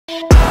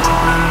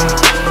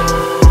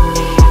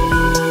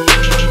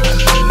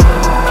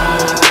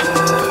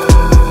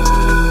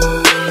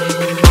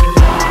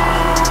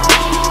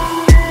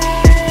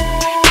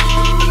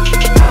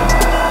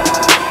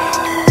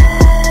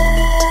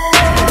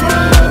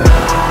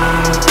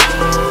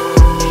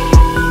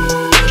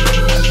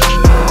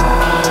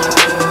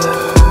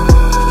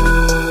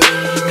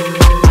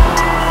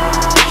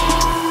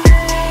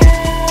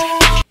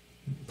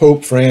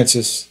Pope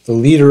Francis, the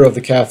leader of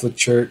the Catholic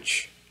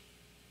Church,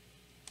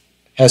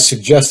 has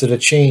suggested a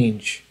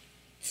change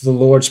to the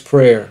Lord's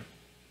Prayer.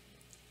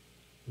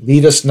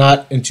 Lead us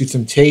not into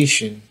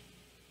temptation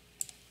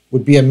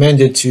would be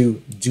amended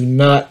to do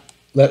not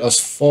let us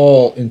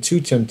fall into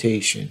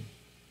temptation.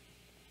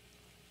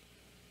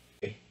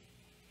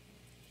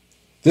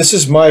 This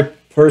is my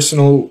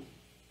personal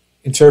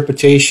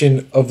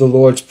interpretation of the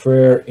Lord's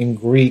Prayer in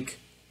Greek.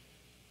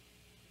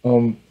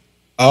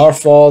 Our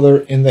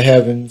Father in the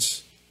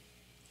heavens,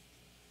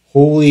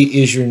 holy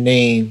is your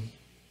name.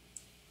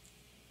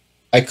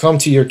 I come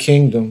to your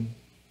kingdom.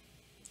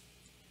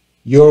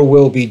 Your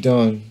will be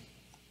done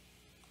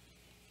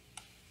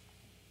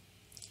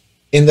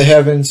in the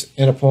heavens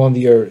and upon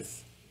the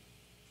earth.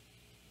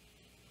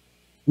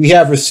 We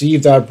have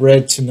received our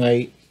bread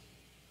tonight,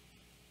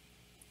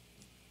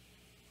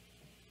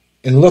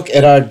 and look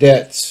at our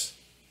debts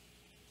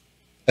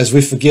as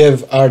we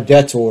forgive our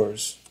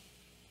debtors.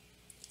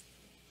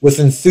 With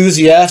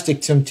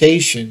enthusiastic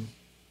temptation,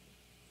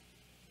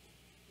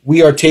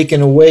 we are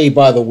taken away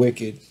by the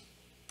wicked.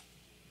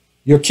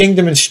 Your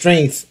kingdom and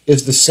strength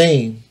is the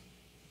same.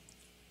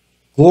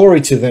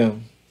 Glory to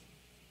them.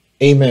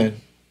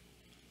 Amen.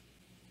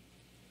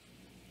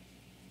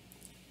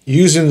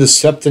 Using the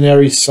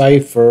septenary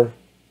cipher,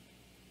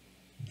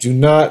 do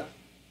not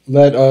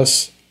let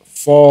us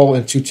fall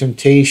into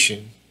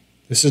temptation.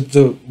 This is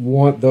the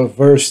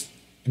verse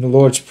in the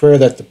Lord's Prayer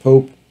that the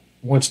Pope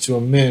wants to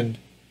amend.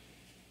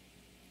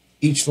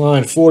 Each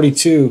line,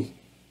 42.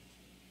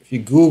 If you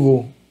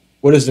Google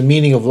what is the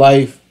meaning of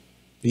life,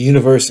 the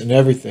universe, and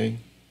everything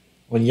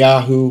on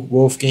Yahoo,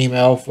 Wolfgame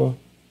Alpha,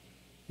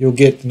 you'll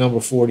get the number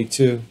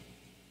 42.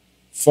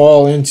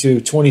 Fall into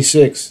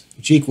 26,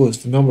 which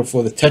equals the number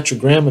for the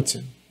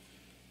tetragrammaton,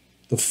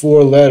 the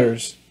 4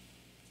 letters,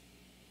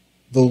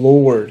 the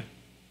Lord.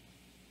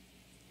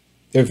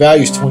 Their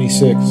value is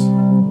 26.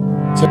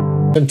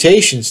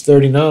 Temptations,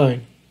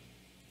 39.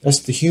 That's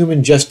the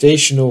human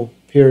gestational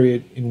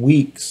period in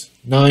weeks,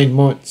 9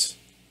 months.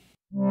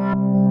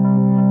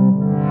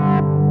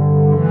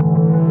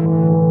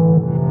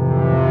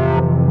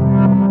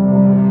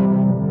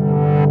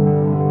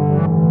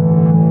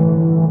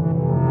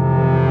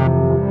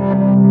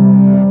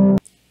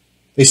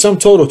 They sum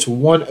total to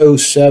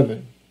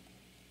 107.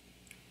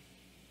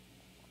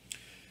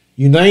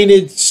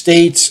 United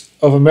States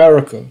of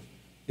America,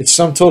 its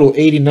sum total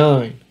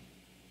 89.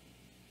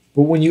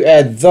 But when you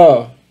add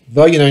the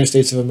United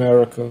States of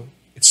America,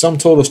 its sum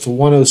totals to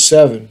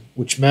 107,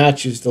 which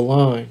matches the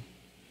line.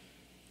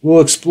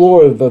 We'll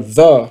explore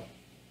the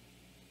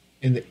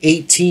and the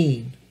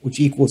 18, which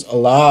equals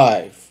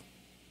alive.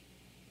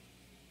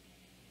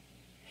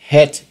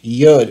 Het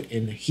Yud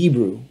in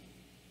Hebrew.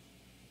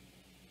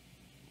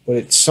 But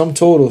its sum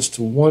totals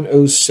to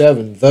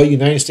 107, the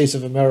United States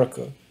of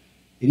America.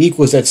 It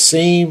equals that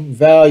same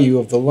value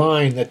of the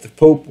line that the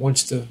Pope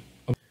wants to.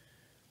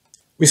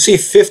 We see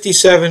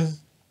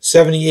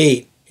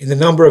 5778 in the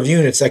number of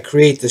units that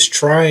create this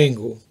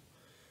triangle,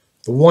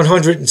 the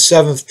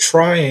 107th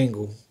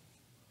triangle.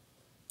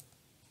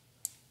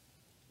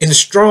 In the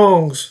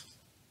Strong's,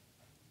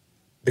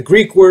 the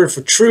Greek word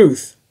for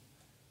truth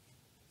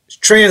is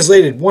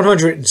translated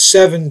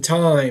 107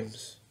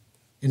 times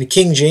in the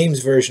King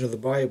James Version of the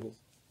Bible.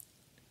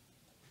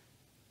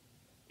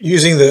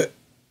 Using the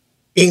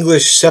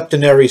English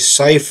septenary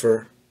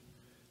cipher,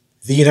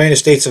 the United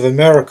States of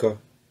America,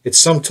 its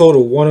sum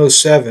total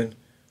 107,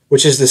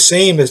 which is the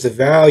same as the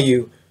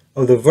value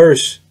of the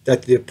verse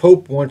that the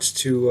Pope wants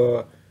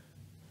to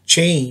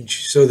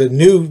change. So the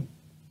new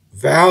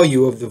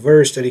value of the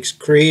verse that he's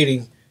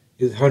creating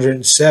is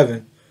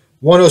 107.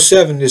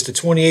 107 is the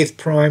 28th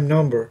prime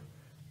number.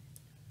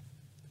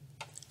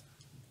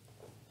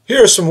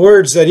 Here are some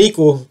words that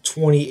equal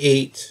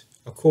 28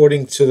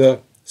 according to the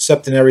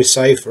septenary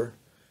cipher.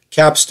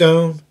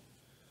 Capstone,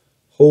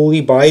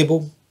 Holy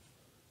Bible,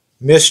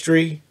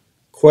 Mystery,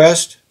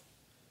 Quest,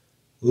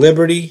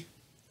 Liberty,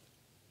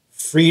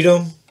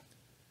 Freedom,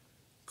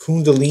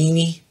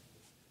 Kundalini,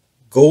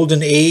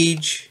 Golden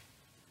Age,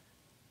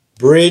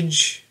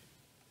 Bridge,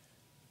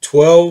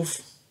 12,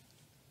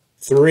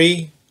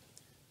 3,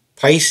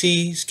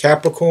 Pisces,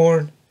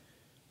 Capricorn,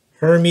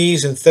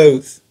 Hermes, and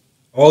Thoth,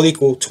 all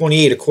equal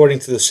 28 according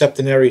to the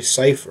septenary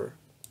cipher.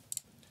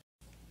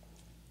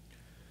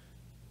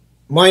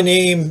 My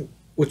name,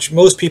 which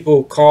most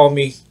people call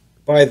me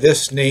by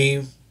this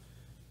name,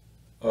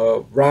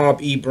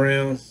 Rob E.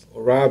 Brown,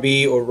 or Rob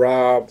E. or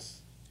Rob,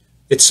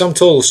 its sum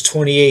total is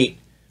 28.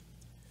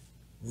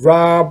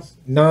 Rob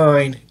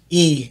 9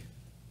 E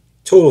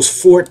totals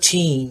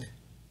 14,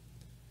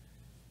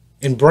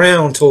 and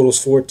Brown totals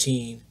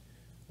 14.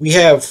 We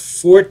have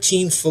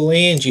 14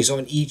 phalanges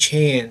on each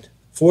hand.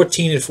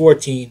 14 and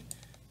 14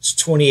 is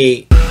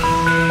 28.